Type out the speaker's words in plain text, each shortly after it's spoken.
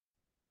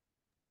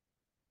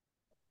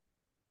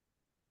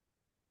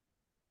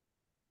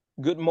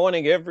Good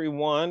morning,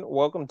 everyone.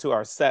 Welcome to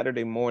our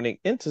Saturday morning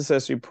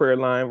intercessory prayer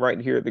line right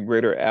here at the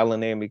Greater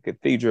Allen AME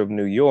Cathedral of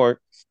New York.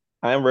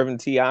 I am Reverend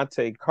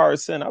Tiate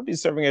Carson. I'll be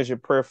serving as your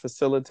prayer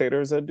facilitator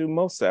as I do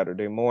most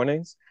Saturday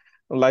mornings.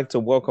 I'd like to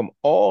welcome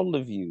all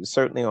of you,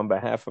 certainly on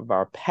behalf of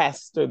our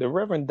pastor, the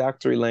Reverend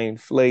Dr. Elaine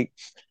Flake,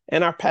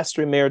 and our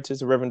pastor emeritus,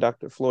 the Reverend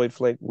Dr. Floyd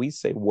Flake. We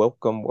say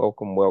welcome,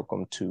 welcome,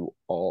 welcome to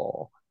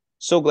all.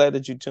 So glad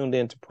that you tuned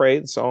in to pray.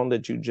 The song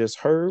that you just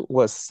heard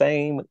was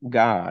Same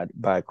God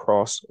by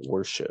Cross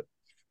Worship.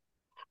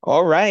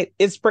 All right,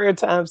 it's prayer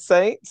time,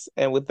 saints.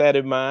 And with that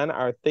in mind,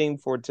 our theme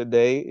for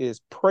today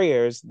is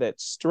prayers that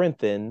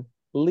strengthen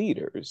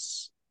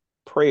leaders.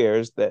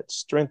 Prayers that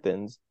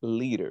strengthens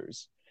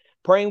leaders.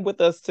 Praying with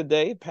us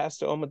today,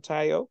 Pastor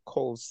Omatayo,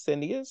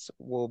 Cole-Cineus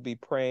will be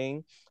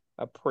praying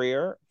a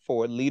prayer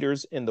for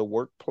leaders in the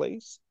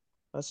workplace.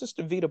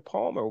 Sister Veda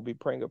Palmer will be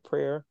praying a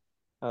prayer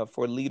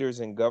for leaders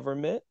in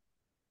government.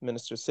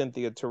 Minister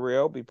Cynthia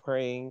Terrell will be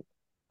praying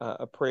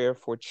a prayer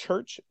for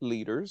church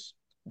leaders.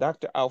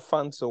 Dr.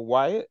 Alfonso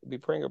Wyatt will be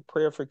praying a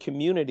prayer for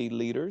community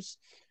leaders.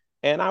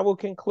 And I will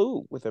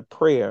conclude with a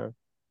prayer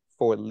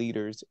for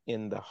leaders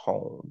in the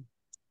home.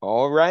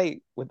 All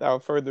right,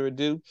 without further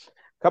ado,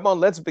 come on,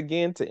 let's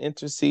begin to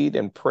intercede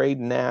and pray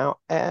now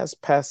as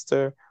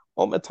Pastor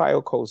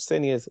Omatayo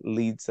Cole-Cineus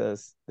leads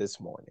us this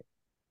morning.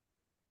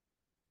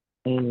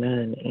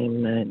 Amen.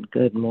 Amen.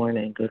 Good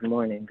morning. Good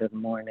morning. Good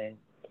morning.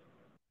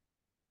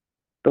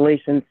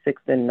 Galatians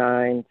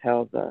 6:9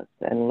 tells us,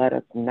 and let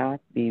us not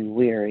be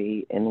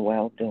weary in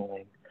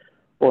well-doing,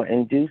 for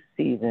in due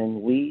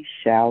season we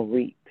shall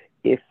reap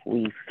if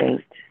we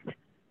faint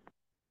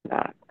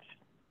not.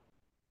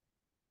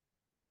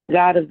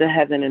 God of the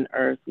heaven and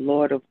earth,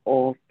 Lord of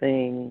all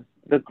things,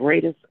 the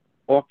greatest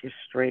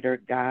orchestrator,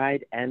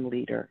 guide, and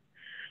leader,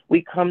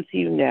 we come to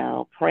you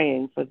now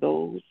praying for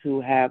those who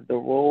have the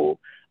role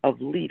of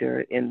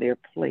leader in their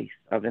place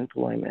of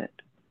employment.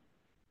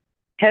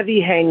 Heavy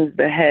hangs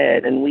the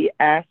head, and we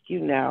ask you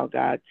now,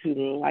 God, to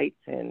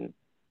lighten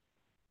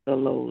the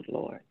load,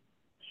 Lord.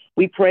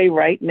 We pray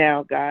right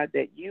now, God,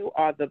 that you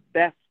are the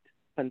best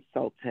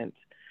consultant,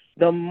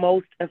 the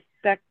most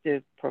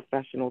effective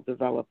professional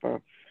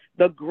developer,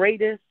 the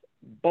greatest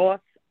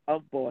boss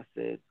of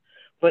bosses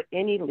for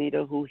any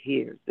leader who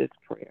hears this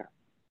prayer.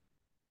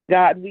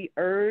 God, we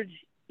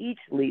urge each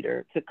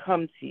leader to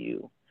come to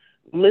you,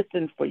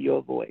 listen for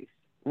your voice,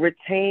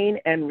 retain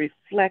and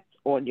reflect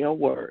on your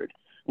word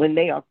when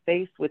they are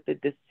faced with the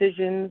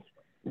decisions,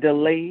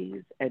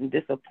 delays, and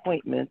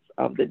disappointments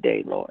of the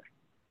day, Lord.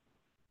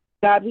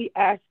 God, we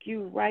ask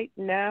you right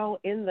now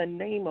in the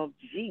name of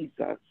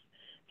Jesus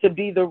to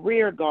be the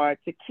rear guard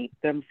to keep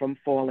them from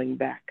falling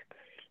back,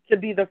 to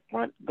be the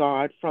front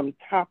guard from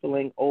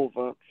toppling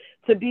over,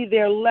 to be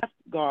their left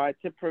guard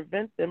to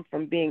prevent them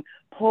from being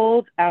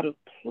pulled out of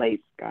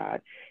place,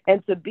 God,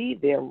 and to be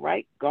their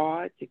right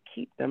guard to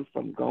keep them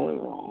from going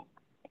wrong.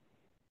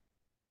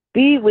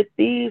 Be with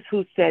these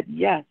who said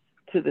yes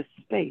to the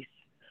space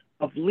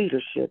of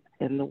leadership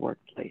in the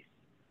workplace.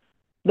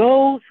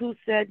 Those who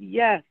said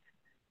yes,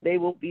 they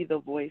will be the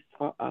voice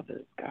for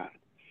others, God.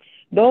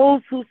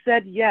 Those who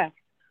said yes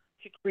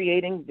to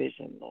creating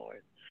vision,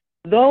 Lord.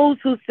 Those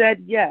who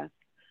said yes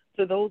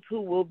to those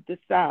who will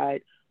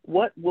decide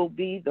what will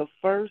be the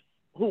first,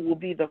 who will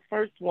be the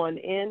first one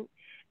in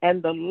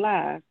and the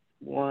last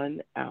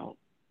one out.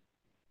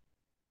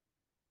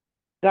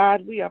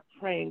 God, we are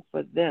praying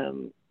for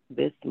them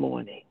this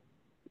morning,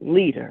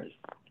 leaders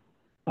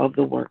of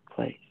the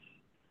workplace.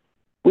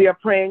 We are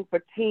praying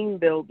for team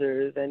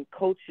builders and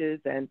coaches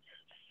and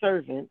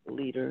servant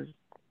leaders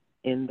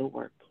in the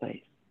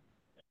workplace.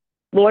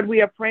 Lord,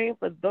 we are praying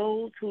for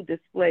those who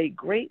display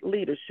great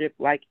leadership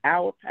like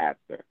our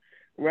pastor,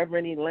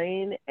 Reverend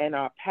Elaine, and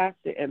our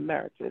pastor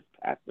emeritus,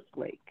 Pastor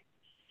Flake,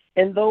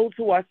 and those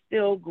who are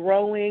still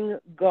growing,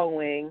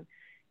 going,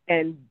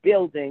 and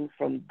building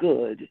from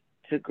good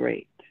to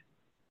great.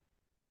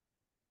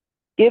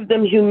 Give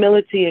them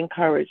humility and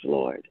courage,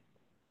 Lord.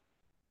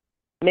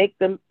 Make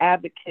them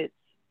advocates,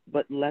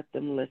 but let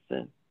them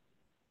listen.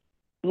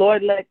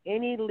 Lord, let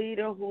any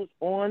leader who's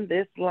on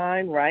this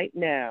line right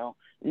now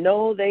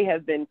know they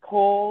have been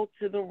called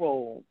to the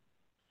role.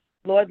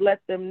 Lord, let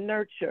them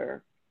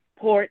nurture,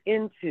 pour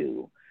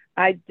into,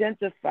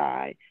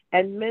 identify,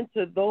 and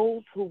mentor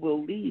those who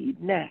will lead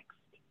next.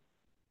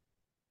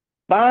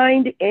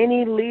 Bind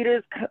any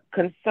leaders'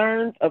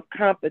 concerns of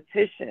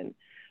competition.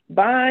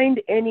 Bind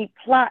any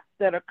plots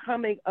that are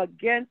coming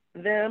against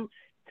them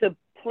to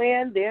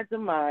plan their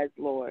demise,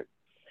 Lord.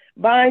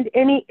 Bind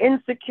any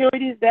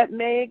insecurities that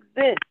may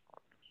exist.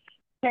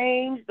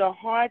 Change the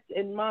hearts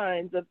and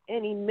minds of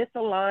any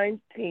misaligned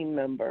team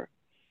member.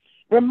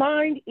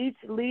 Remind each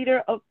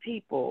leader of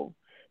people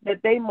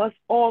that they must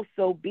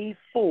also be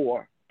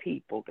for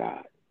people,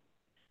 God.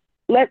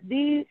 Let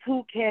these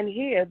who can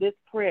hear this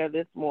prayer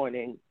this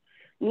morning,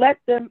 let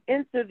them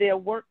enter their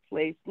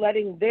workplace,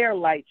 letting their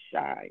light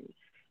shine,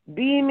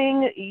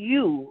 beaming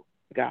you,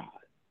 God.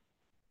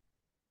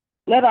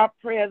 Let our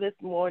prayer this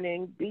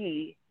morning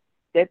be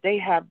that they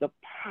have the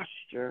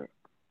posture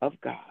of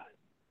God.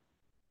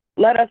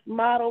 Let us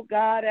model,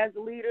 God, as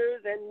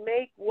leaders and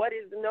make what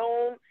is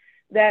known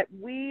that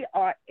we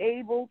are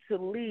able to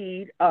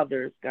lead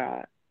others,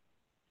 God.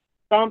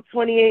 Psalm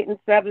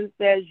 28:7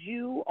 says,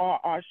 you are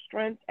our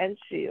strength and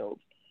shield.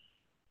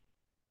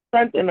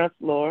 Strengthen us,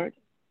 Lord.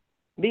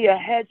 Be a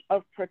hedge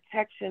of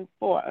protection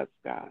for us,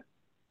 God.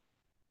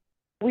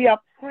 We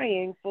are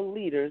praying for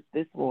leaders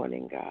this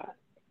morning, God.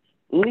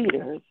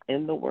 Leaders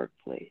in the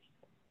workplace.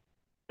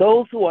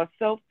 Those who are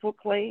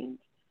self-proclaimed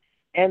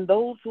and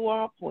those who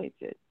are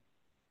appointed.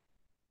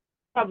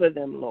 Cover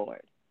them,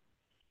 Lord.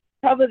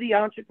 Cover the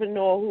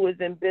entrepreneur who is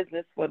in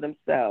business for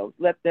themselves.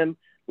 Let them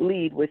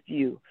lead with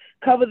you.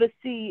 Cover the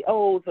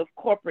CEOs of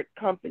corporate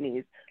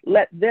companies.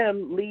 Let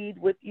them lead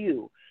with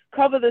you.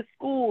 Cover the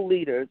school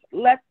leaders.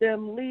 Let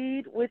them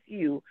lead with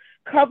you.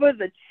 Cover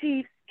the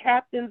chiefs,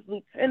 captains,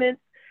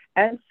 lieutenants,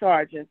 and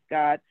sergeants,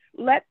 God.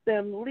 Let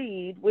them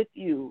lead with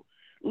you.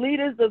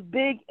 Leaders of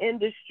big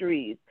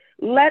industries.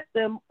 Let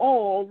them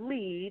all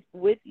lead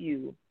with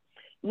you.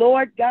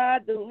 Lord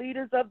God, the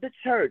leaders of the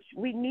church,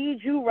 we need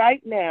you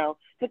right now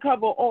to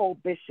cover all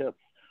bishops,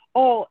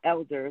 all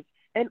elders,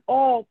 and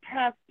all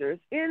pastors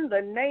in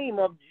the name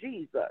of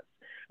Jesus.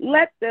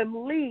 Let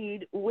them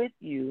lead with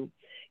you.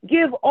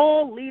 Give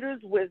all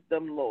leaders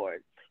wisdom,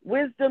 Lord,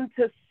 wisdom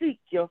to seek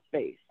your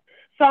face.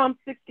 Psalm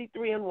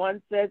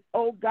 63:1 says,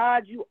 oh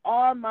God, you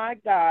are my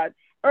God.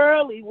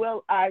 Early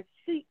will I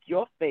seek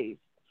your face.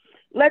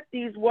 Let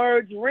these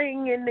words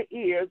ring in the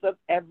ears of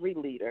every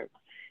leader.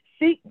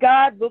 Seek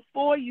God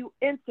before you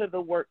enter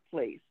the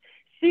workplace.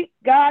 Seek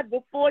God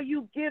before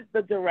you give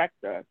the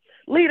director.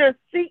 Leaders,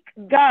 seek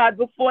God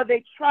before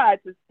they try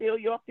to steal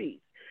your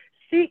peace.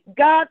 Seek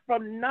God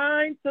from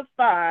 9 to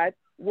 5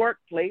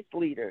 workplace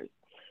leaders.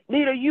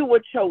 Leader, you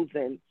were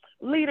chosen.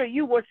 Leader,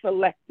 you were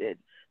selected.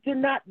 Do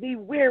not be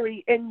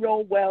weary in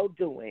your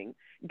well-doing.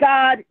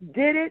 God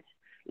did it.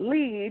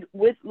 Lead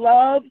with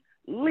love.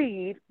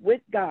 Lead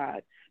with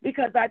God.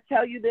 Because I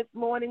tell you this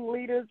morning,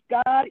 leaders,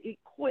 God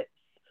equips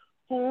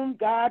whom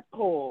God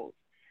calls.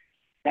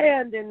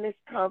 Stand in this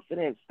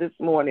confidence this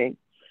morning.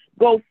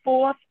 Go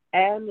forth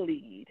and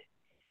lead.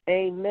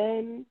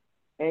 Amen,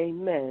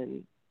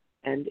 amen,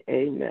 and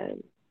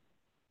amen.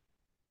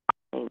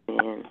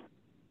 Amen.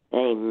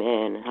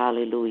 Amen.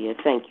 Hallelujah.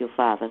 Thank you,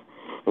 Father.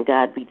 And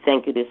God, we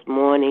thank you this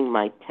morning.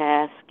 My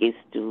task is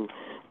to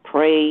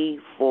pray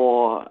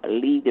for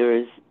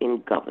leaders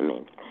in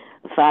government.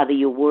 Father,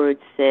 your word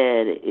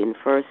said in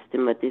 1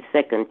 Timothy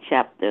 2nd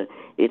chapter,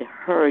 it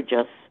urged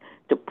us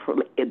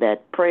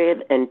that prayer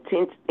and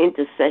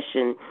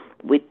intercession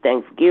with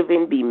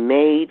thanksgiving be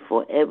made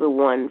for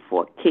everyone,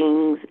 for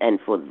kings, and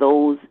for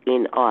those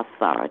in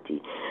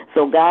authority.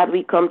 So, God,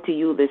 we come to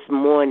you this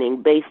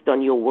morning based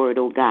on your word,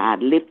 oh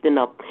God, lifting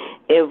up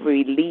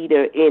every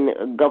leader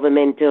in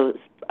governmental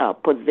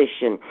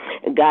position.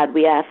 God,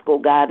 we ask, oh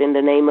God, in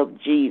the name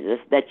of Jesus,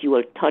 that you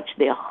will touch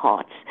their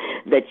hearts,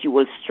 that you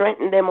will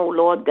strengthen them, oh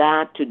Lord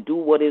God, to do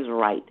what is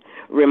right.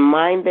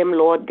 Remind them,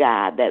 Lord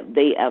God, that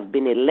they have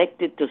been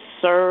elected to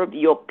serve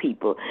your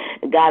people.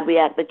 God, we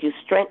ask that you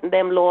strengthen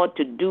them, Lord,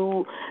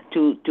 to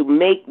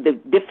make the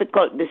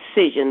difficult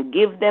decision.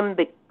 Give them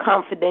the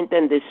confidence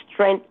and the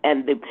strength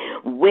and the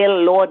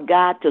will, Lord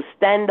God, to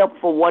stand up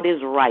for what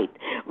is right.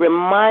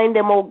 Remind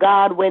them, oh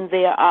God, when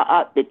they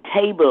are at the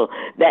table,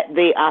 that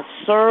they are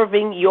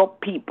serving your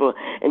people.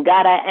 And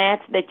God, I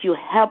ask that you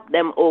help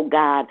them, oh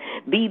God,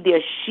 be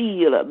their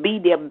shield, be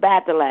their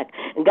battle axe.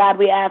 And God,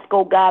 we ask,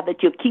 oh God,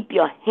 that you keep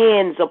your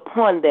hands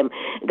upon them.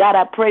 God,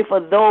 I pray for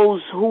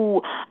those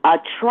who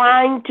are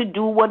trying to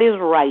do what is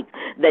right,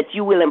 that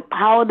you will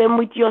empower them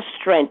with your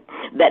strength,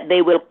 that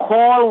they will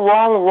call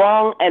wrong,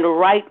 wrong, and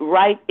right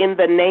in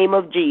the name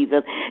of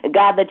Jesus.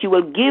 God, that you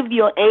will give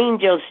your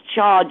angels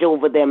charge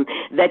over them,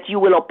 that you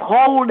will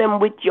uphold them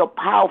with your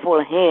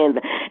powerful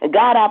hand.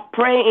 God, I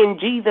pray in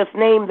Jesus'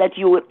 name that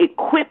you will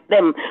equip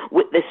them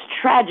with the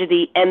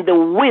strategy and the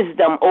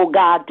wisdom, oh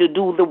God, to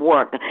do the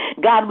work.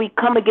 God, we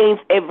come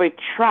against every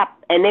trap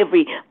and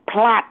every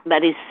plot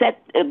that is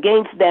set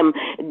against them.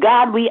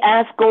 God, we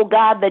ask, oh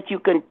God, that you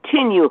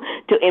continue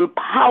to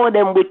empower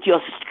them with your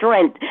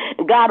strength.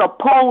 God,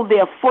 uphold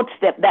their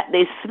footsteps that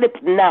they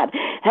slip not.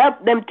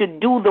 Help them to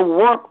do the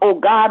work, oh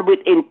God, with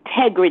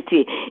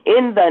integrity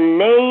in the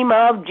name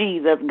of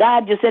Jesus.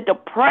 God, you said to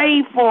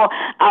pray for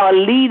our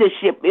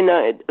leadership,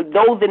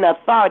 those in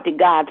authority,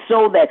 God,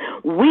 so that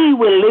we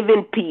will live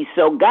in peace.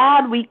 So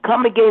God, we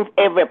come against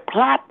every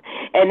plot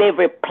and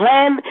every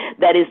plan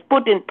that is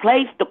put in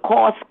place to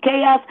cause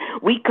chaos.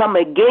 We come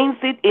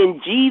against it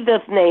in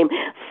Jesus' name.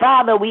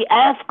 Father, we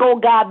ask, oh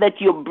God, that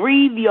you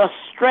breathe your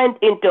strength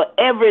into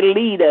every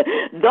leader.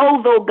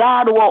 Those, oh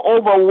God, who are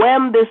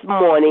overwhelmed this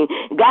morning,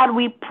 God,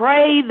 we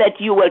pray that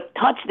you will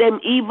touch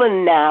them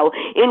even now.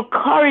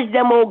 Encourage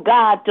them, oh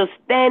God, to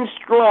stand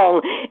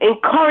strong.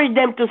 Encourage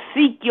them to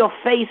seek your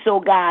face, oh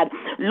God.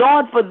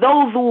 Lord, for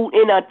those who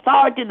in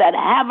authority that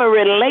have a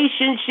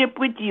relationship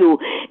with you,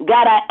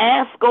 God, I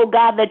ask, oh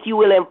God, that you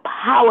will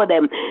empower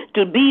them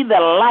to be the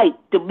light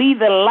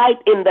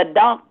in the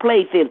dark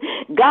places.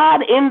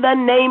 God, in the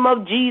name name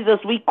of Jesus,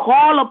 we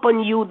call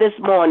upon you this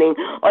morning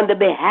on the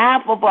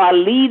behalf of our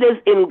leaders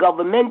in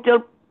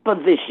governmental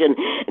position.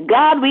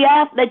 God, we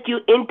ask that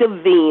you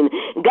intervene.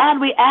 God,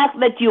 we ask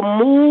that you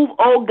move,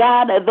 oh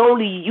God, as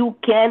only you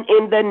can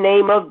in the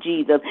name of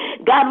Jesus.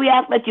 God, we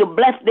ask that you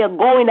bless their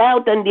going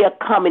out and their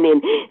coming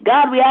in.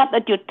 God, we ask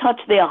that you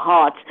touch their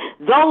hearts.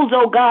 Those,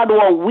 oh God, who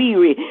are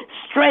weary,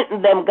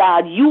 strengthen them,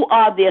 God. You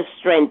are their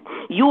strength.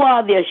 You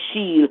are their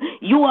shield.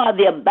 You are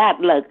their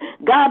battler.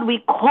 God,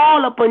 we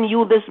call upon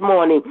you this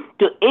morning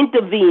to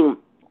intervene.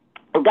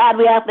 God,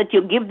 we ask that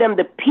you give them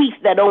the peace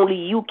that only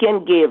you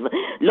can give.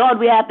 Lord,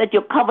 we ask that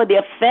you cover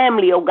their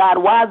family, oh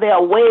God, while they're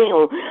away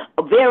on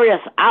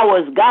various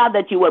hours. God,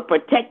 that you will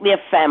protect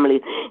their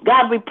family.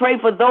 God, we pray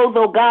for those,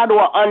 oh God, who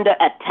are under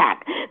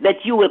attack,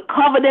 that you will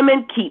cover them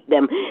and keep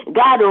them.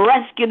 God,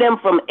 rescue them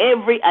from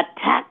every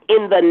attack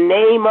in the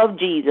name of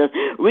Jesus.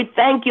 We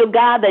thank you,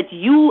 God, that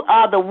you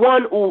are the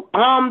one who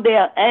armed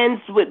their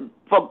hands for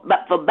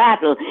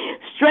battle.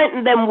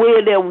 Strengthen them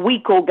where they're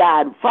weak, oh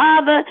God.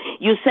 Father,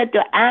 you said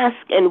to ask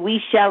and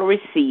we shall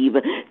receive,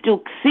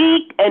 to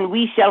seek and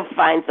we shall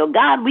find. So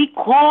God, we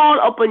call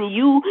upon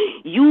you,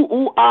 you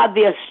who are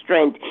their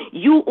strength,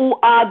 you who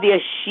are their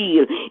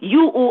shield,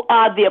 you who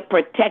are their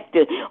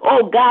protector.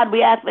 Oh God,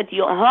 we ask that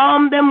you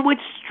arm them with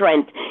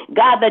strength.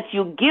 God, that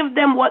you give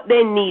them what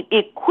they need.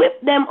 Equip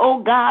them,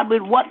 oh God,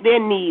 with what they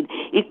need.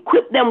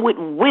 Equip them with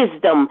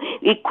wisdom.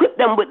 Equip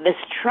them with the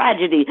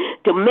strategy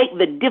to make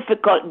the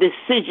difficult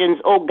decisions,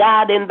 oh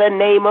God, in the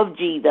name of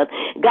Jesus.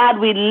 God,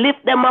 we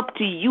lift them up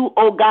to you,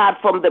 oh God,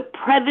 from the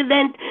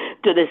president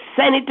to the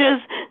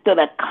senators, to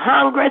the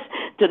Congress,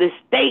 to the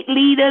state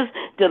leaders,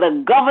 to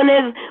the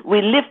governors.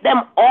 We lift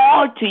them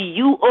all to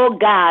you, oh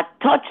God.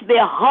 Touch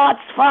their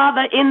hearts,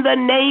 Father, in the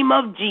name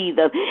of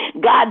Jesus.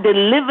 God,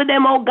 deliver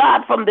them, oh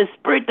God, from the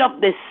spirit of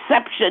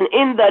deception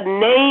in the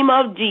name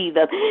of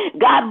Jesus.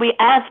 God, we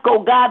ask,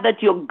 oh God,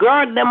 that you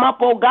gird them up,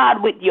 oh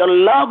God, with your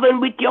love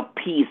and with your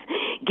peace.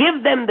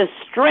 Give them the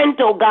strength,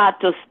 oh God,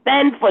 to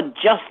stand for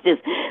justice.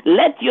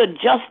 Let your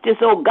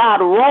justice, oh God,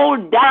 roll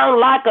down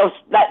like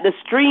the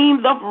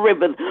streams of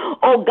rivers.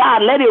 Oh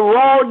God, let it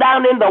roll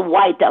down in the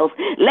White House.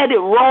 Let it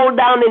roll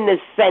down in the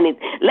Senate.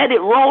 Let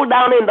it roll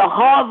down in the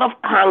halls of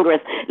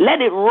Congress.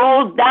 Let it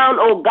roll down,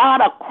 oh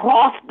God,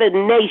 across the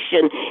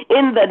nation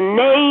in the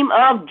name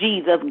of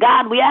Jesus.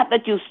 God, we ask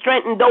that you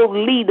strengthen those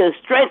leaders.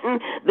 Strengthen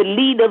the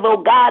leaders, oh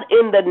God,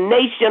 in the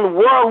nation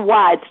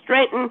worldwide.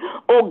 Strengthen,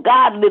 oh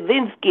God,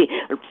 Levinsky.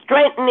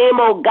 Strengthen him,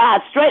 oh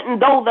God. Strengthen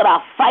those that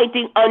are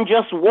fighting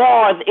unjust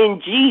wars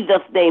in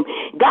Jesus' name.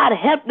 God,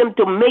 help them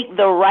to make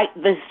the right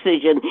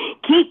decision.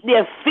 Keep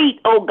their feet,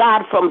 oh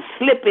God, from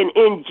slipping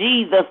in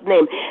Jesus'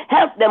 name.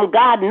 Help them,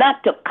 God,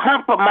 not to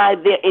compromise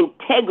their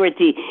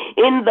integrity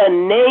in the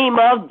name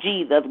of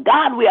Jesus.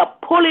 God, we are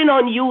pulling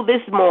on you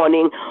this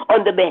morning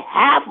on the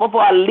behalf of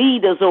our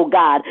leaders, oh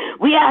God.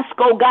 We ask,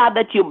 oh God,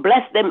 that you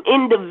bless them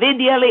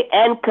individually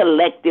and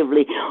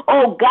collectively.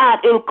 Oh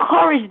God,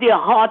 encourage their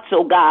hearts,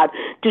 oh God,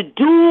 to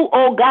do,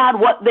 oh God,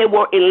 what they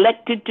were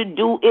elected to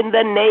do in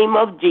the name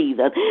of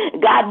Jesus.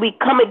 God, we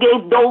come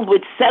against those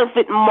with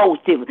selfish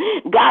motive.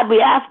 God, we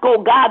ask,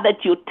 oh God,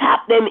 that you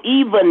tap them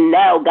even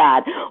now,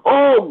 God.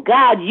 Oh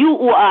God, you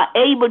who are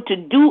able to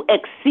do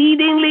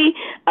exceedingly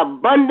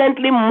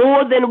abundantly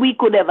more than we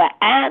could ever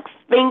ask,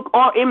 think,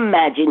 or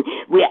imagine.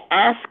 We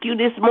ask you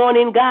this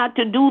morning, God,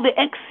 to do the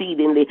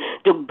exceedingly,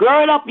 to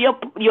gird up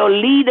your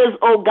leaders,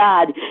 oh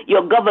God,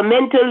 your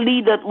governmental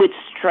leaders with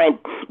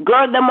strength.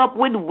 Gird them up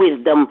with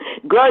wisdom.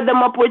 Gird them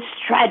up with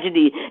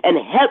strategy, and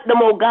help them,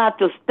 oh God,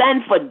 to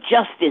stand for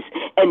justice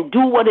and do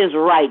what is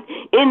right.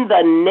 In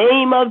the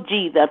name of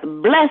Jesus,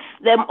 bless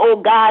them,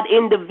 oh God,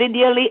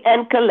 individually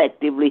and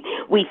collectively.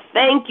 We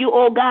thank you,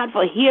 oh God,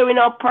 for hearing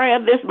our prayer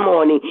this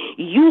morning.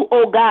 You,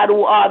 oh God,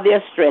 who are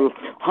their strength.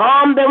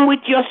 Harm them with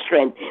your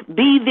strength.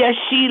 Be their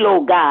shield,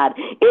 oh God,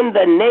 in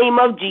the name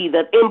of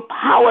Jesus.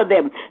 Empower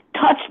them.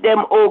 Touch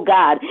them, oh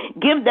God.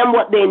 Give them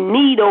what they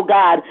need, oh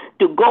God,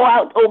 to go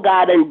out, oh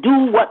God, and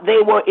do what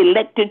they were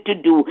elected to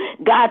do.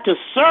 God, to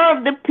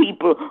serve the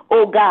people,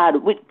 oh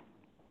God, with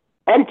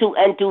and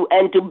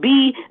to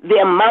be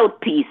their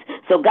mouthpiece.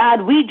 So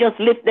God, we just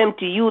lift them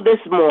to you this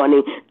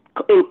morning.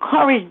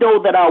 Encourage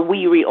those that are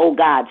weary, oh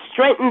God.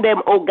 Strengthen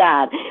them, oh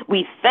God.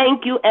 We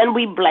thank you and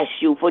we bless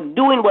you for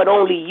doing what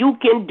only you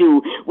can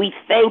do. We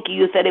thank you.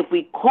 You said if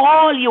we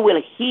call, you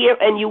will hear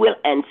and you will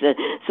answer.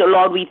 So,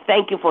 Lord, we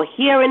thank you for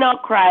hearing our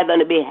cries on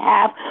the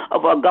behalf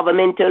of our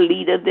governmental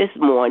leader this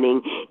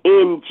morning.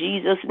 In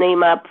Jesus'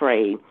 name I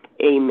pray.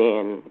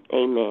 Amen.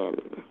 Amen.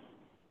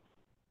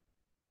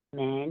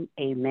 Amen,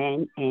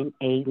 amen, and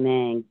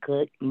amen.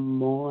 Good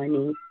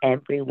morning,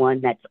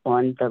 everyone that's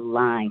on the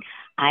line.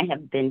 I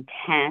have been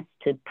tasked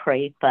to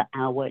pray for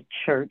our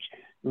church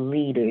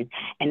leaders.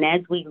 And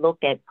as we look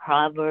at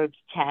Proverbs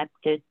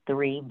chapter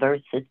 3,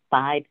 verses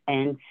 5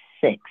 and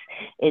 6,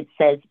 it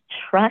says,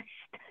 trust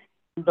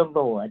the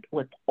Lord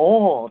with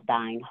all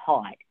thine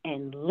heart,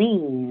 and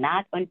lean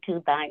not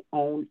unto thy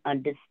own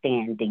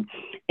understanding.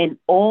 In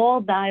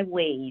all thy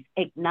ways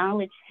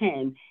acknowledge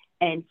him,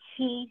 and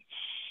he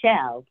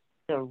shall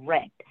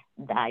direct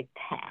thy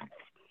path.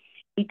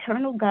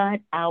 Eternal God,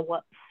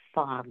 our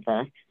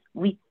Father,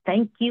 we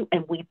thank you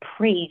and we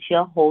praise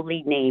your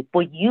holy name,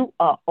 for you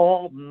are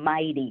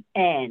almighty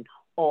and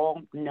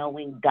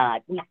all-knowing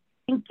God. We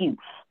thank you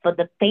for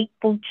the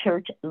faithful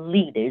church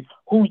leaders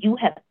who you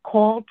have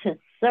called to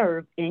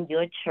serve in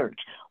your church.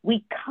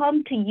 We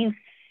come to you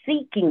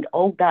seeking,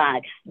 oh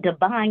God,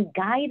 divine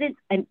guidance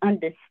and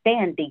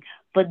understanding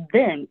for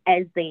them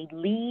as they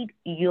lead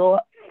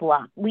your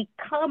flock. We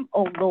come,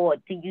 oh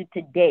Lord, to you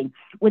today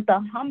with a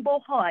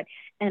humble heart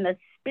and a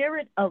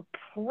spirit of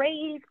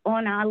praise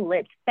on our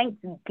lips,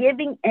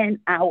 thanksgiving in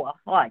our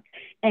hearts,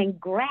 and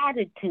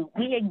gratitude.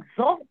 We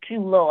exalt you,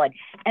 Lord,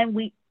 and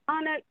we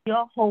honor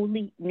your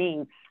holy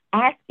name,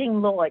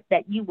 asking, Lord,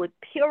 that you would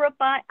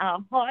purify our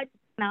hearts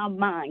and our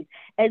minds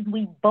as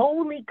we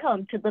boldly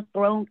come to the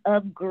throne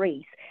of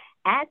grace,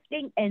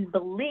 asking and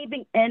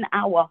believing in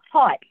our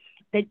heart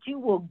that you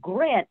will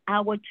grant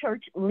our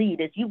church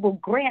leaders, you will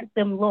grant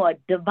them, Lord,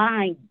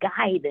 divine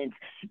guidance,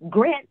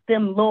 grant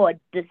them, Lord,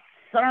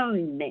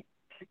 discernment,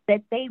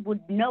 that they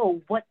would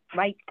know what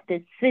right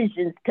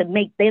decisions to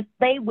make, that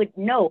they would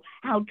know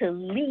how to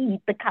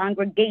lead the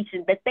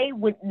congregation, that they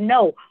would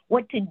know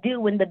what to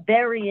do in the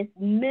various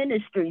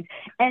ministries,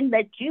 and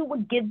that you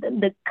would give them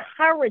the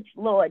courage,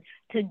 Lord,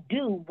 to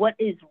do what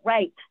is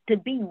right, to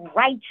be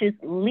righteous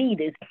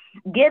leaders.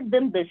 Give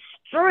them the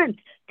strength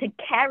to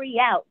carry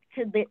out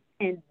to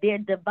their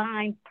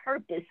divine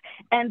purpose,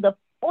 and the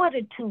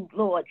fortitude,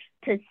 Lord,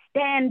 to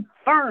stand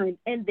firm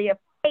in their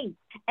faith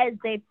as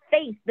they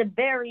face the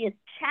various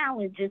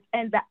challenges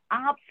and the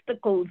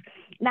obstacles,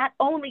 not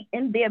only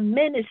in their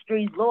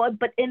ministries, Lord,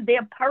 but in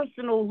their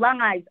personal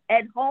lives,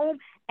 at home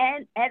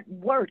and at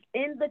work,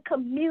 in the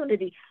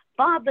community.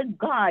 Father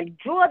God,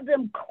 draw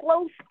them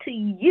close to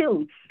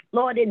you,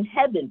 Lord, in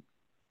heaven,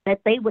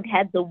 that they would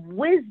have the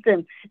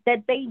wisdom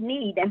that they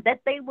need, and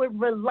that they would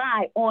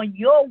rely on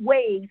your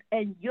ways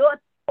and your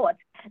thoughts.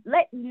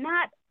 Let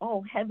not,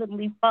 oh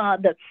Heavenly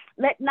Father,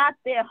 let not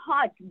their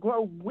hearts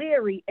grow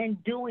weary in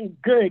doing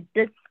good,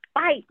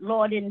 despite,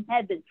 Lord in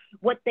heaven,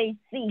 what they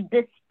see,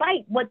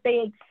 despite what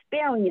they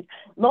experience.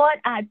 Lord,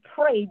 I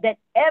pray that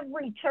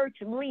every church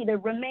leader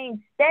remains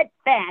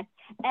steadfast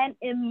and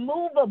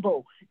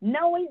immovable,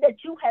 knowing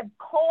that you have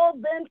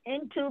called them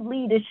into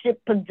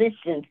leadership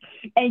positions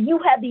and you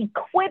have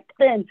equipped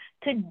them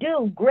to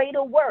do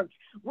greater works.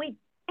 We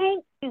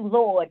thank you,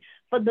 Lord,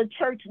 for the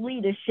church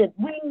leadership.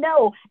 We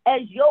know,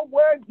 as your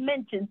word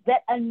mentions,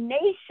 that a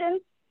nation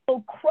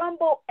will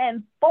crumble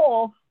and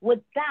fall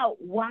without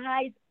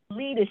wise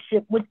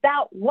leadership,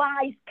 without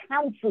wise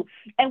counsel.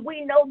 And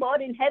we know,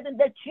 Lord in heaven,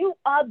 that you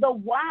are the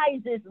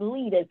wisest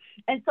leader.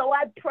 And so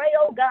I pray,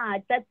 oh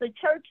God, that the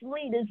church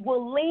leaders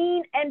will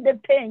lean and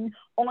depend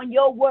on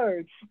your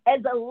word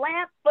as a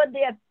lamp for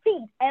their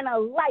feet and a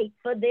light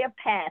for their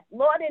path.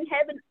 Lord in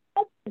heaven,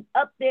 open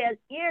up their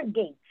ear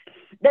gates,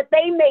 that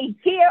they may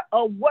hear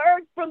a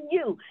word from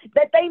you,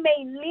 that they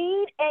may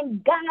lead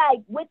and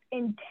guide with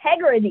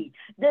integrity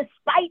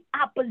despite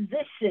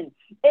opposition.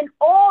 In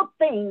all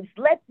things,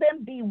 let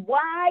them be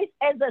wise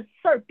as a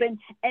serpent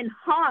and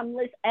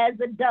harmless as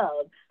a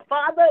dove.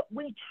 Father,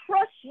 we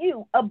trust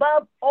you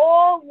above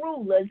all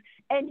rulers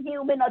and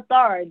human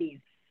authorities.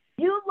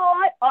 You,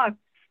 Lord, are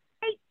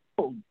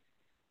faithful.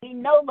 We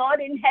know,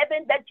 Lord in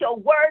heaven, that your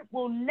word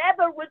will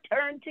never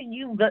return to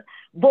you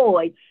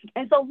void.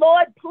 And so,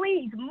 Lord,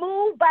 please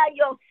move by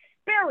your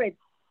spirit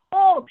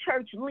all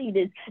church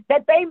leaders,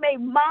 that they may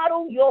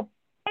model your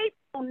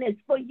faithfulness,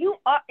 for you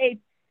are a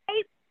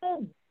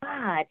faithful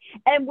God.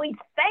 And we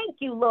thank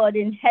you, Lord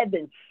in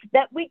heaven,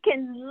 that we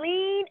can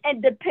lean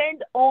and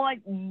depend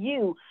on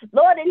you.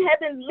 Lord in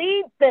heaven,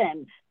 lead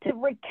them to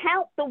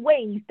recount the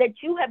ways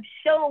that you have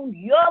shown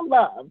your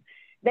love,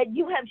 that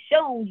you have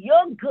shown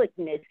your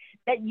goodness,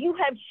 that you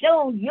have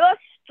shown your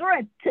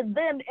strength to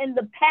them in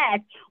the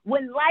past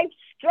when life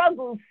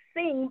struggles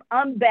seem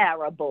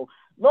unbearable.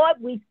 Lord,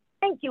 we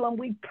thank you and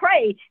we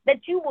pray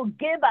that you will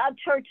give our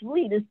church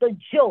leaders the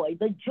joy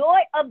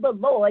of the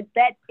Lord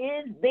that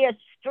is their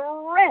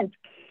strength.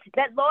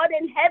 That, Lord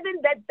in heaven,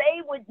 that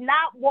they would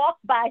not walk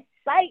by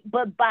sight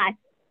but by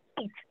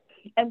faith.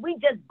 And we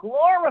just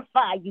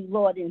glorify you,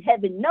 Lord in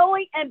heaven,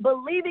 knowing and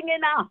believing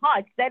in our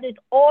hearts that it's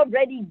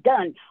already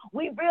done.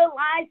 We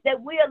realize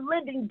that we are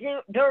living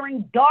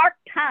during dark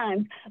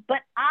times, but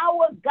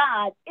our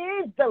God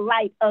is the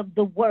light of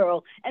the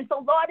world. And so,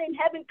 Lord in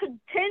heaven,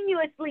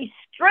 continuously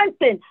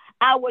strengthen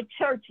our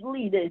church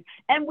leaders.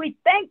 And we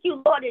thank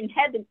you, Lord in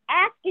heaven,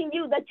 asking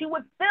you that you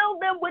would fill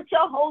them with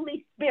your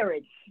Holy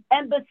Spirit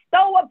and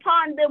bestow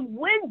upon them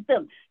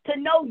wisdom to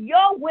know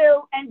your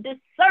will and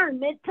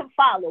discernment to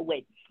follow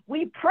it.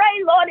 We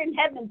pray, Lord in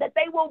heaven, that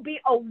they will be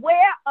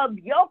aware of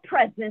your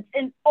presence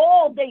in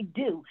all they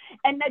do,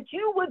 and that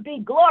you would be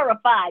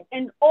glorified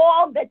in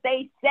all that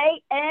they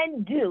say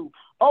and do.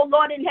 Oh,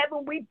 Lord in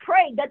heaven, we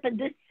pray that the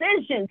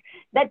decisions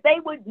that they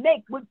would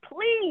make would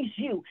please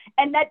you,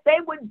 and that they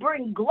would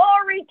bring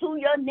glory to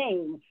your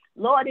name.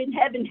 Lord in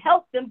heaven,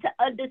 help them to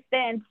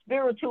understand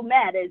spiritual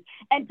matters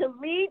and to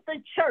lead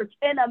the church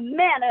in a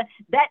manner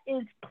that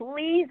is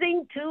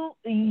pleasing to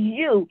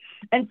you.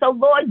 And so,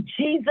 Lord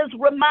Jesus,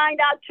 remind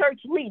our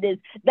church leaders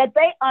that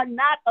they are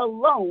not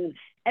alone.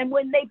 And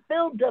when they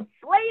feel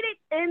deflated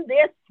in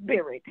their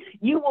spirit,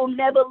 you will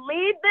never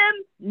leave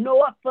them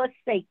nor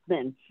forsake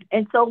them.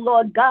 And so,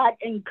 Lord God,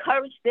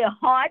 encourage their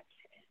hearts,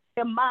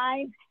 their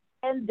minds,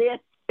 and their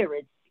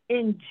spirits.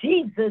 In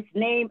Jesus'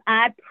 name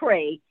I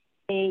pray.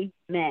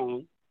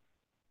 Amen.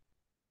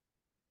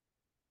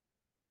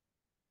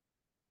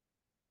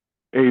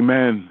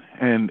 Amen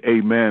and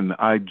amen.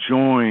 I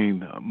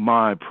join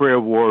my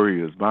prayer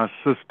warriors, my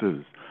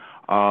sisters,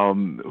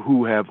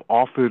 who have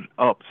offered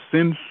up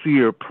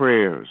sincere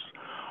prayers.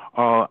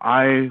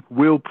 I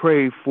will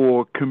pray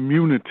for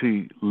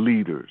community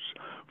leaders,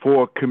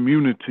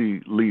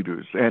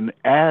 And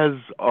as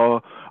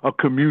a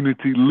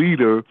community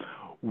leader,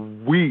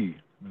 we,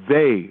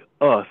 they,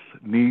 us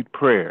need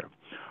prayer.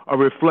 A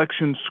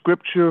reflection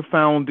scripture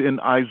found in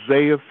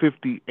Isaiah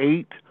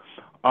 58,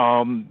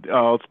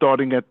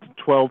 starting at the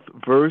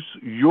 12th verse,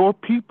 your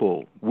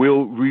people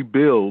will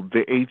rebuild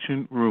the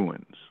ancient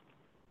ruins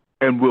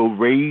and will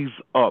raise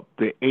up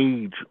the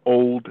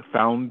age-old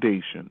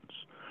foundations.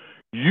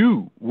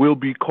 You will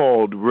be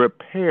called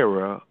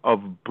repairer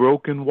of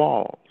broken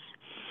walls,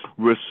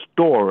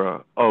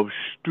 restorer of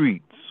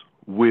streets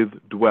with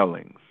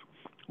dwellings.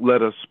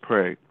 Let us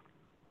pray.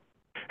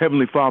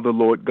 Heavenly Father,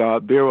 Lord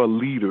God, there are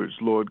leaders,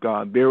 Lord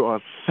God. There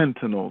are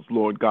sentinels,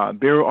 Lord God.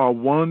 There are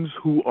ones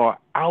who are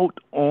out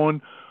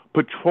on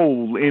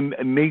patrol in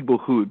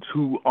neighborhoods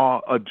who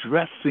are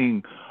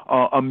addressing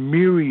a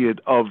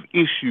myriad of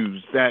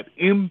issues that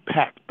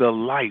impact the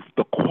life,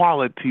 the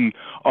quality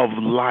of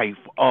life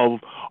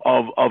of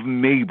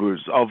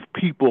neighbors, of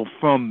people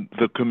from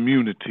the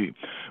community.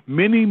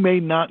 Many may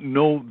not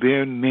know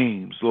their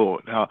names,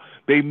 Lord.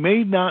 They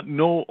may not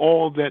know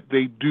all that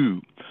they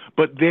do,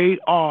 but they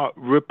are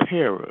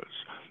repairers.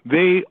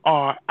 They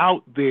are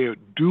out there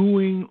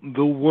doing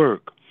the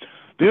work.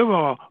 There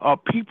are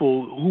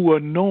people who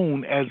are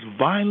known as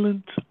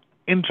violence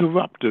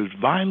interrupters,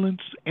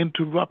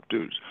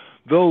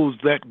 those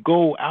that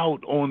go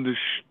out on the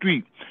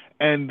street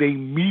and they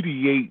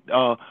mediate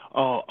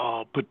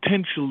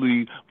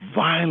potentially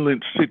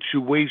violent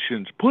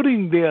situations,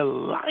 putting their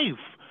life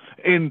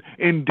in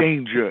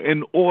danger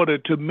in order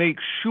to make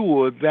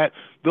sure that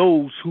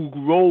those who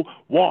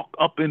walk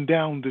up and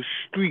down the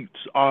streets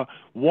are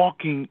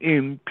walking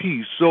in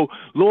peace. So,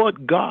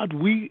 Lord God,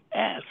 we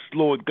ask,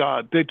 Lord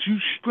God, that you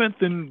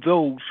strengthen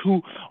those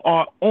who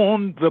are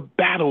on the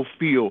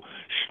battlefield,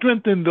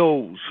 strengthen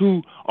those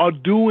who are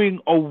doing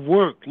a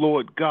work,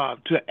 Lord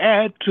God, to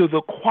add to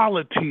the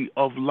quality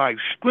of life.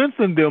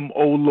 Strengthen them,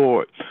 O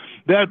Lord,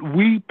 that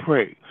we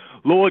pray.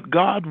 Lord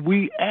God,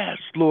 we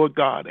ask, Lord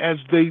God, as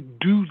they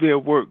do their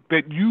work,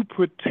 that you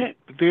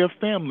protect their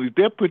families.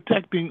 They're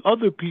protecting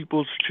other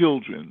people's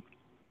children.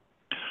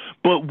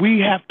 But we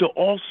have to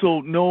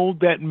also know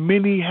that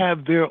many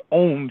have their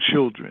own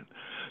children.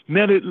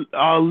 Let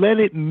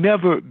it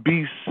never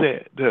be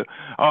said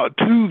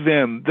to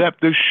them that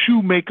the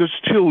shoemaker's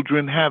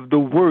children have the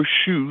worst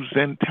shoes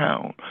in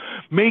town.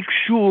 Make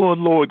sure,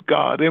 Lord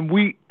God, and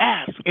we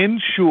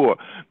ensure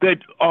that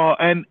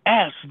and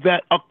ask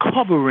that a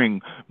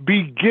covering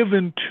be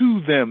given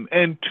to them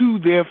and to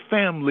their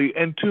family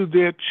and to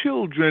their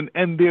children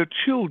and their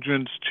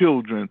children's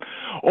children.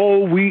 Oh,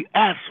 we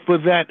ask for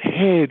that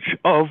hedge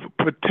of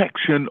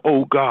protection,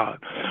 oh God.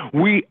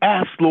 We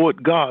ask,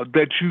 Lord God,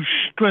 that you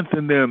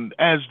strengthen them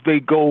as they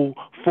go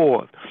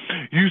forth.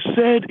 You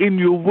said in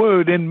your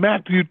word in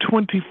Matthew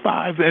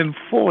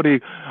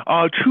 25:40,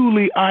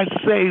 truly I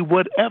say,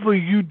 whatever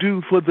you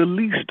do for the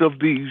least of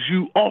these,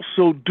 you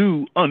also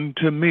do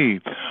unto me.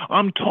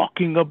 I'm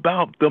talking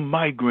about the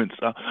migrants.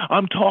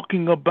 I'm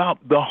talking about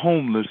the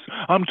homeless.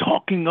 I'm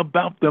talking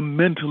about the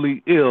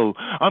mentally ill.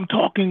 I'm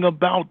talking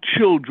about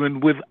children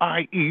with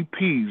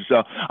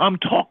IEPs. I'm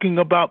talking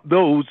about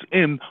those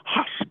in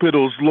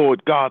hospitals,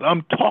 Lord God.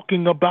 I'm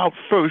talking about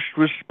first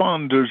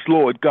responders,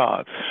 Lord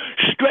God.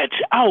 Stretch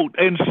out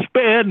and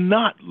spare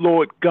not,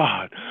 Lord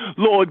God.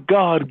 Lord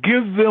God,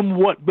 give them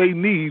what they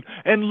need.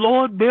 And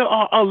Lord, there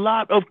are a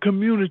lot of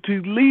community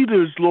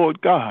leaders,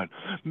 Lord God.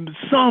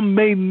 Some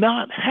may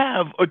not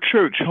have a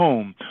church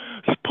home.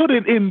 Put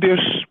it in their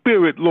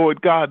spirit,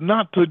 Lord God,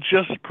 not to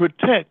just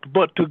protect,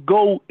 but to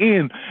go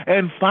in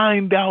and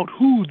find out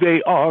who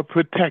they are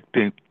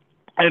protecting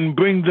and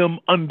bring them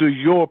under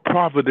your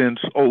providence,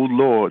 O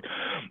Lord.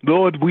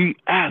 Lord, we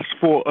ask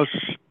for a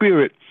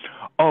spirit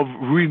of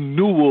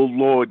renewal,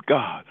 Lord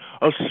God,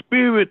 a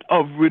spirit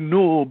of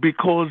renewal,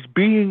 because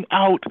being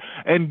out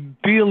and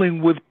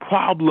dealing with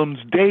problems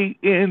day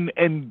in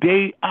and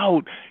day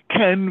out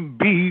can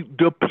be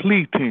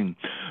depleting.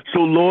 So,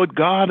 Lord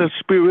God, a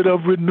spirit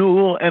of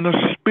renewal and a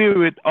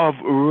spirit of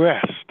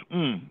rest.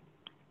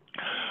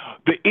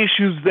 the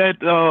issues that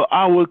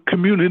our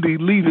community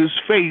leaders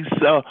face,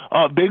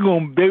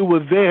 they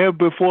were there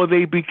before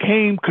they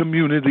became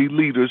community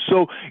leaders.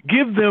 So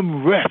give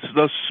them rest,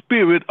 a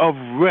spirit of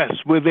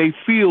rest where they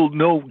feel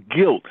no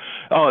guilt,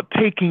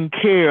 taking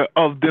care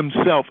of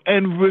themselves,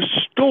 and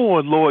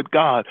restore, Lord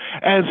God,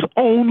 as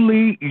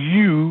only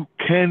you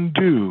can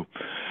do.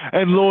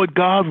 And Lord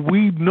God,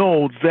 we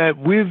know that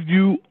with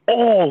you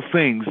all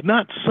things,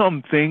 not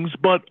some things,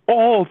 but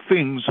all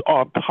things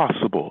are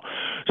possible.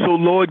 So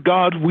Lord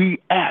God,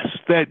 we ask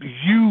that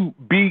you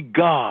be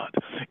God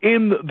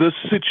in the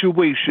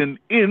situation,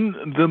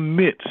 in the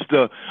midst.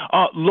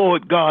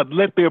 Lord God,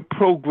 let their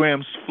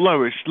programs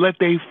flourish. Let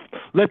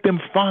them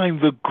find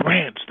the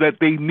grants that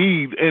they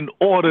need in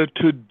order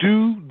to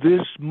do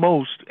this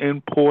most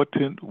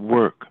important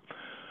work.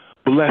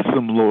 Bless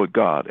them, Lord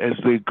God, as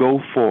they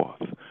go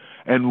forth.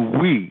 And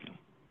we,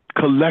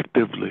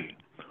 collectively,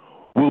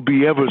 will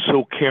be ever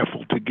so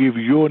careful to give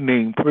your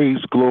name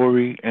praise,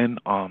 glory, and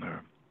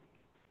honor.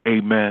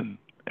 Amen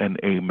and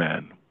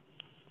amen.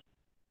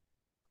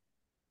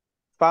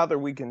 Father,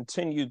 we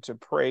continue to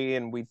pray,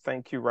 and we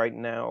thank you right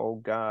now,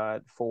 oh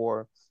God,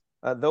 for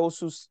those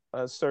who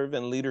serve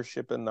in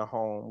leadership in the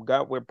home.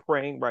 God, we're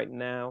praying right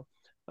now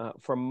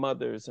for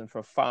mothers and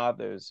for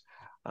fathers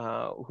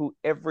who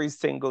every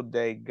single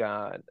day,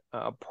 God,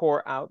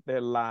 pour out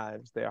their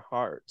lives, their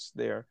hearts,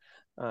 their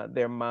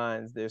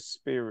minds, their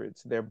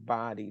spirits, their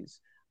bodies,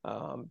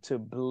 to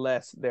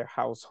bless their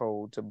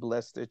household, to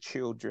bless their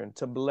children,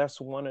 to bless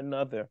one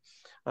another,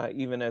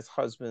 even as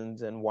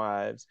husbands and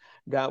wives.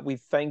 God, we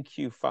thank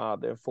you,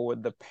 Father, for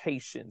the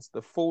patience,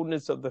 the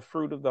fullness of the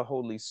fruit of the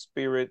Holy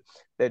Spirit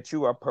that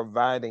you are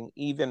providing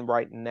even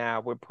right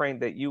now. We're praying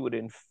that you would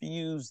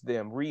infuse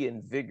them,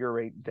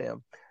 reinvigorate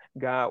them,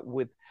 God,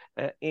 with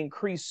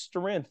increased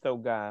strength, oh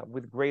God,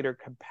 with greater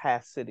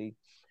capacity,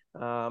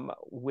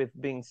 with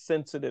being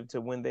sensitive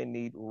to when they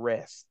need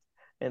rest.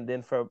 And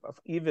then for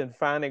even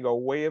finding a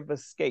way of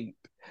escape,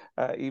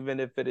 even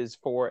if it is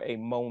for a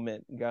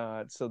moment,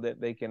 God, so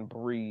that they can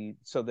breathe,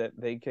 so that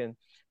they can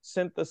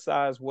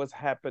synthesize what's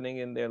happening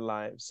in their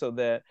lives, so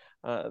that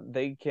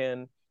they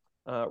can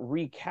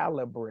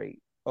recalibrate,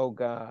 oh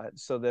God,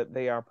 so that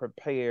they are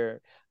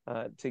prepared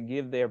to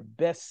give their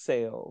best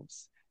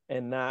selves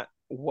and not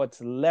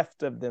what's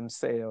left of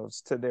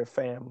themselves to their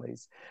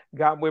families.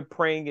 God, we're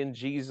praying in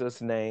Jesus'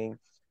 name,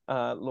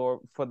 Lord,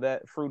 for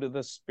that fruit of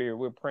the Spirit.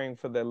 We're praying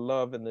for the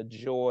love and the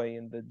joy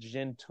and the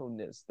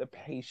gentleness, the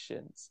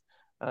patience,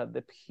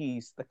 the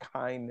peace, the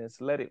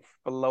kindness. Let it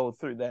flow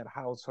through that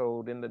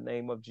household in the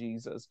name of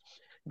Jesus.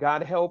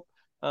 God, help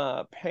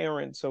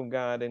parents, oh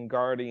God, and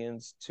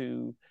guardians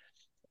to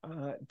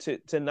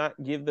not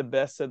give the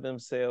best of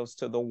themselves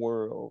to the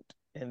world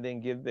and then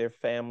give their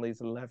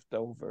families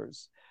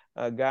leftovers.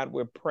 God,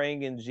 we're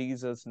praying in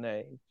Jesus'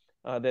 name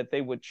that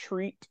they would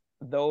treat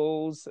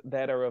those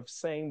that are of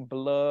same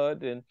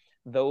blood and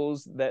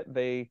those that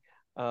they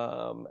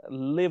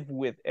live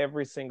with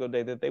every single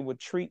day, that they would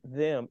treat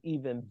them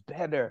even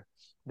better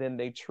than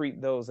they treat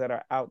those that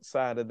are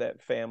outside of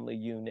that family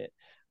unit.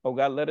 Oh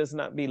God, let us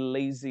not be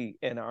lazy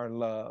in our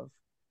love.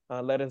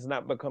 Let us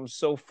not become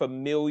so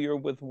familiar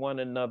with one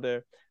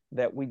another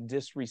that we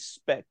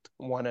disrespect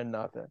one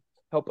another.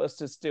 Help us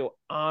to still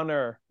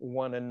honor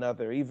one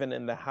another, even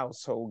in the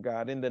household,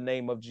 God, in the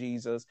name of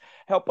Jesus.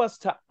 Help us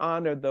to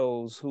honor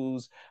those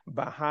whose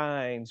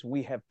behinds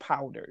we have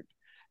powdered.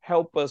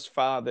 Help us,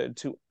 Father,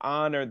 to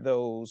honor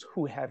those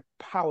who have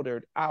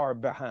powdered our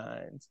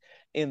behinds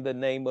in the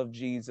name of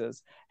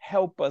Jesus.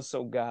 Help us,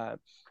 oh God,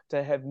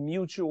 to have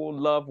mutual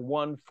love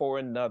one for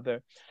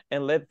another,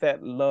 and let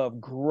that love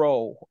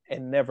grow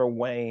and never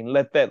wane.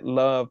 Let that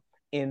love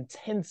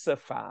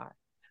intensify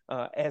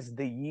as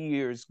the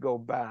years go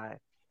by,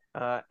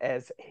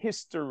 as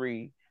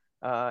history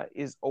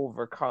is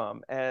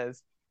overcome,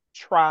 as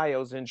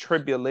trials and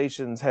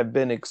tribulations have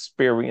been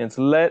experienced.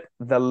 Let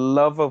the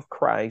love of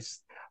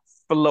Christ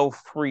flow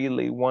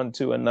freely one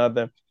to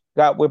another.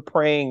 God, we're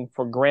praying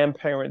for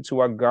grandparents who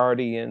are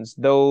guardians,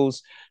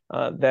 those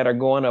that are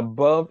going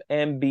above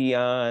and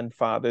beyond,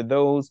 Father,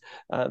 those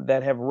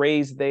that have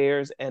raised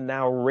theirs and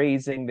now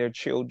raising their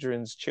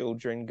children's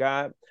children.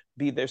 God,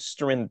 be their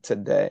strength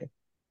today.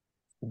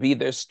 Be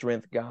their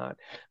strength, God.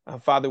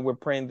 Father, we're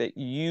praying that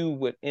you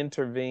would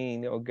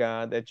intervene, oh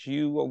God, that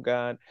you, oh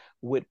God,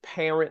 would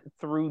parent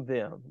through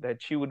them,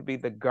 that you would be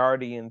the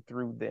guardian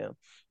through them,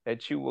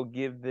 that you will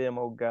give them,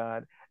 oh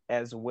God,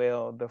 as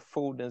well, the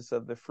fullness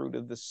of the fruit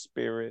of the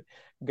Spirit.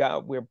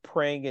 God, we're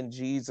praying in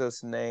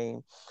Jesus'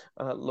 name,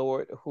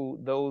 Lord,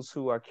 those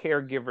who are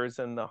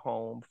caregivers in the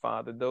home,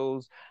 Father,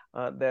 those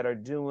that are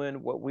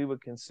doing what we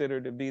would consider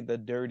to be the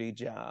dirty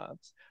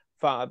jobs.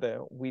 Father,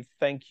 we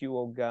thank you,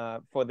 oh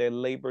God, for their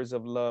labors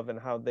of love and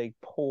how they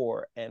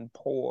pour and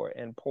pour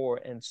and pour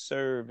and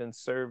serve and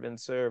serve and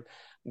serve.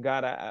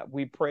 God,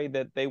 we pray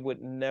that they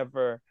would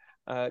never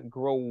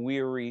grow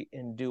weary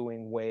in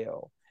doing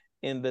well.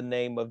 In the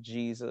name of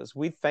Jesus,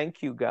 we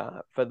thank you,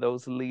 God, for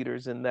those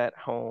leaders in that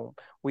home.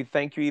 We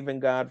thank you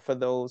even, God, for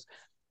those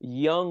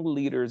young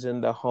leaders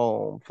in the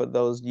home, for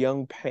those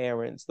young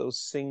parents, those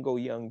single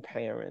young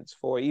parents,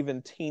 for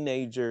even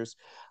teenagers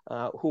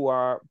who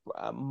are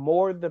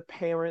more the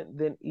parent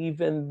than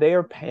even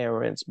their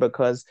parents,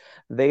 because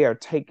they are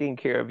taking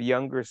care of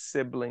younger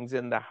siblings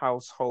in the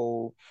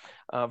household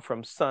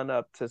from sun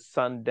up to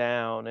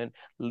sundown, and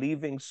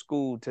leaving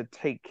school to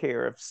take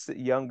care of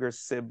younger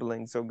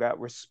siblings. So God,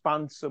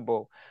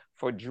 responsible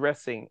for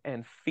dressing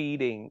and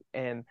feeding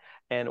and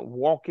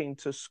walking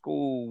to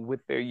school with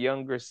their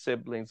younger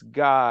siblings.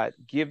 God,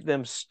 give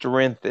them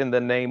strength in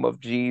the name of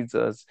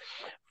Jesus.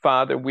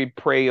 Father, we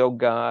pray, oh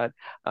God,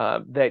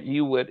 that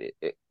you would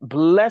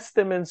bless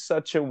them in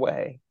such a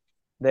way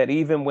that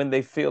even when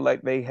they feel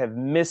like they have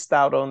missed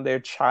out on their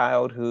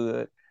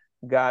childhood,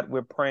 God,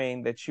 we're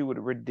praying that you would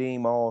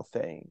redeem all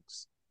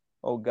things.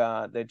 Oh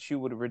God, that you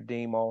would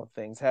redeem all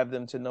things. Have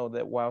them to know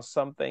that while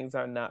some things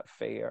are not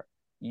fair,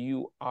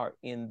 you are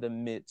in the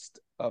midst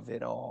of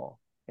it all,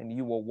 and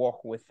you will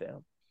walk with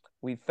them.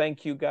 We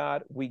thank you,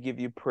 God. We give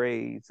you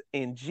praise.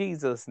 In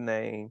Jesus'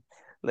 name,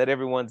 let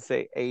everyone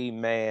say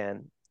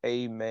amen,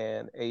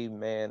 amen,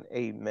 amen,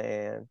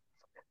 amen.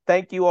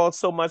 Thank you all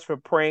so much for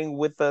praying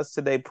with us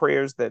today,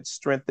 prayers that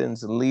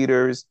strengthens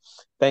leaders.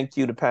 Thank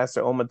you to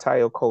Pastor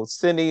Omatayo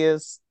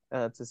Cole-Cineus,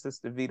 to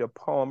Sister Veda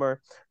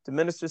Palmer, to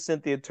Minister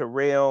Cynthia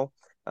Terrell,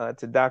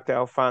 to Dr.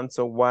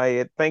 Alfonso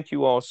Wyatt. Thank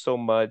you all so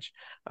much.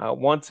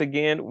 Once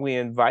again, we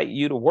invite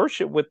you to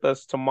worship with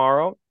us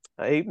tomorrow,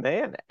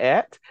 amen,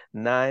 at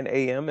 9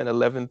 a.m. and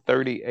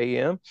 11:30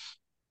 a.m.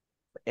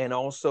 And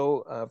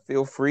also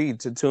feel free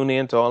to tune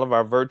in to all of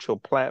our virtual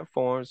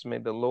platforms. May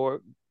the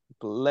Lord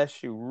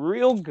bless you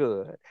real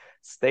good.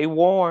 Stay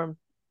warm.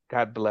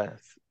 God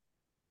bless.